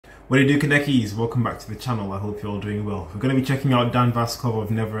What do you do, Kanekis? Welcome back to the channel. I hope you're all doing well. We're going to be checking out Dan Vasc cover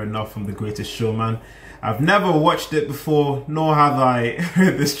of Never Enough from The Greatest Showman. I've never watched it before, nor have I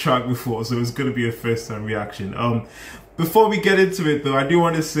heard this track before, so it's going to be a first time reaction. Before we get into it though, I do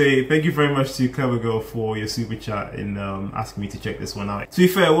want to say thank you very much to Clever Girl for your super chat and asking me to check this one out. To be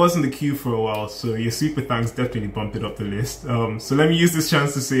fair, it was in the queue for a while, so your super thanks definitely bumped it up the list. So let me use this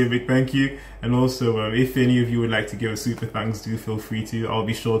chance to say a big thank you, and also if any of you would like to give a super thanks, do feel free to. I'll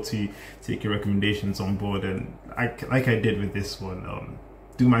be sure to take your recommendations on board, and like I did with this one,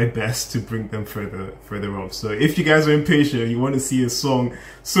 do my best to bring them further up. So if you guys are impatient, you want to see a song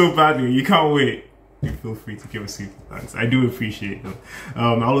so badly, you can't wait, do feel free to give a super thanks. I do appreciate them.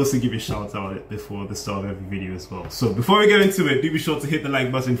 I'll also give a shout out before the start of every video as well. So before we get into it, do be sure to hit the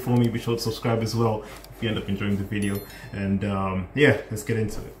like button for me. Be sure to subscribe as well if you end up enjoying the video. And yeah, let's get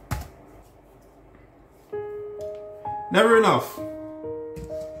into it. Never Enough.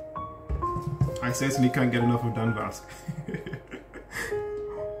 I certainly can't get enough of Dan Vasc.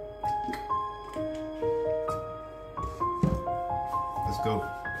 Let's go.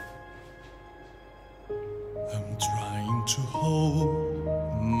 I'm trying to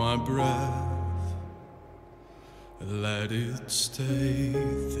hold my breath, let it stay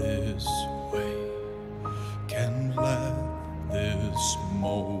this way. Can't let this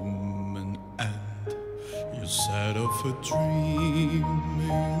moment end. You set off a dream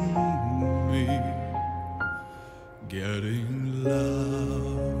in me, getting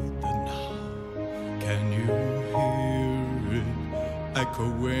louder now. Can you hear it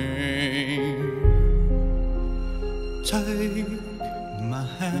echoing? Take my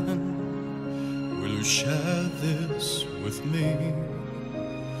hand, will you share this with me?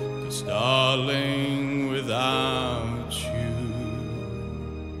 'Cause darling, without you,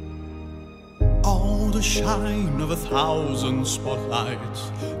 all the shine of 1,000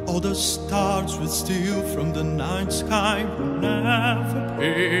 spotlights, all the stars we steal from the night sky will never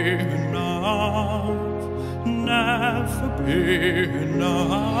be enough, never be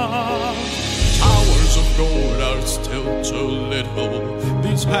enough. Towers of gold are still too little.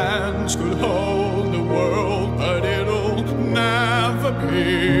 These hands could hold the world, but it'll never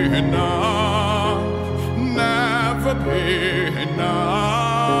be enough, never be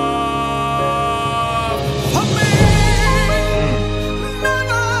enough for me. Never,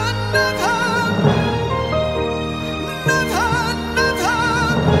 never, never, never,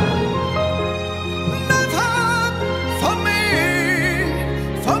 never for me,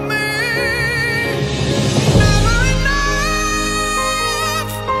 for me.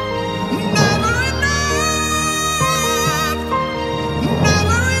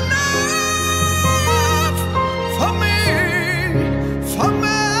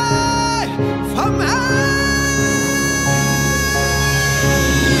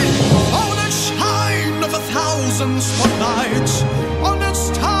 Spotlights on the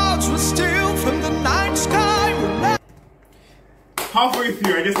stars we steal from the night sky. Halfway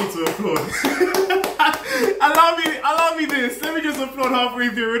through, I just need to applaud. allow me this. Let me just applaud halfway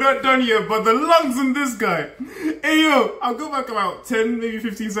through. We're not done yet, but the lungs in this guy. Hey yo, I'll go back about 10, maybe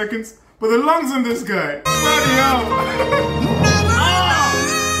 15 seconds. But the lungs in this guy. Bloody hell.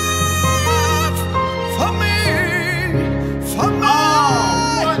 For me, for me,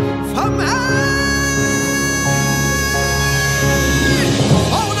 for me.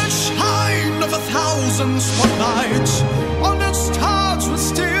 Spotlights on the stars we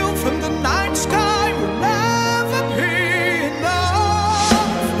steal from the night sky will never be enough,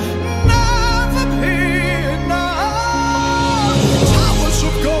 never be enough. Towers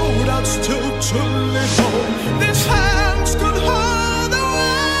of gold are still too little. These hands could hold the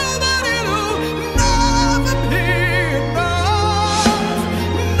world, but it'll never be enough,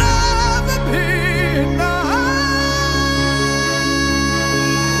 never be enough.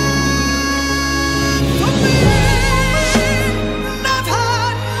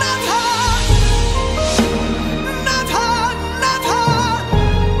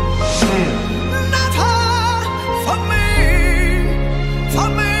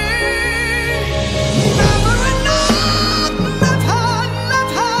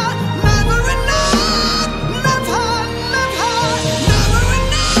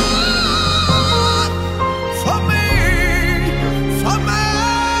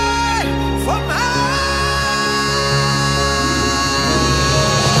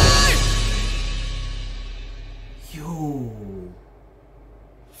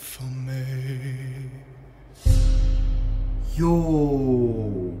 Yo.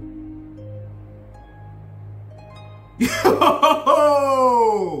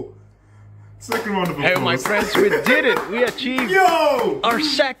 Second round of applause. Hey, my friends, we did it. We achieved our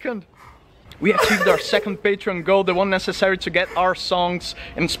second Patreon goal, the one necessary to get our songs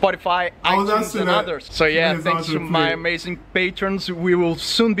in Spotify, iTunes, and others. So yeah, thanks to my amazing patrons, we will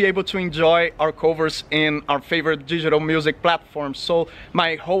soon be able to enjoy our covers in our favorite digital music platforms. So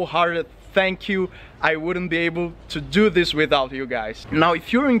my wholehearted thank you. I wouldn't be able to do this without you guys. Now,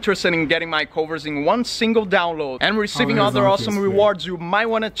 if you're interested in getting my covers in one single download and receiving other awesome rewards, you might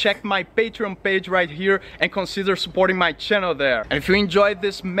want to check my Patreon page right here and consider supporting my channel there. And if you enjoyed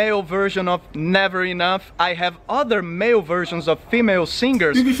this male version of Never Enough, I have other male versions of female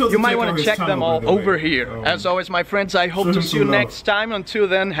singers. You might want to check them all over here. As always, my friends, I hope to see you next time. Until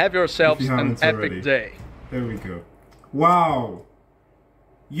then, have yourselves an epic day. There we go. Wow.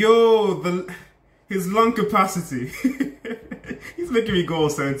 Yo, his lung capacity. He's making me go all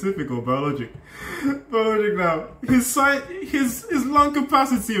scientific or biologic. Biologic now. His lung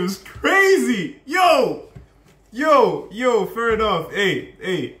capacity was crazy. Yo, fair enough.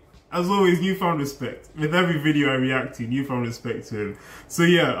 Hey. As always, newfound respect. With every video I react to, newfound respect to him. So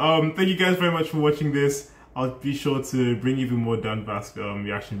yeah, thank you guys very much for watching this. I'll be sure to bring even more Dan Vasc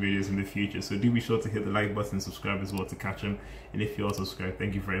reaction videos in the future. So do be sure to hit the like button and subscribe as well to catch them. And if you are subscribed,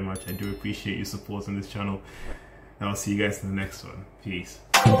 thank you very much. I do appreciate your support on this channel. And I'll see you guys in the next one. Peace.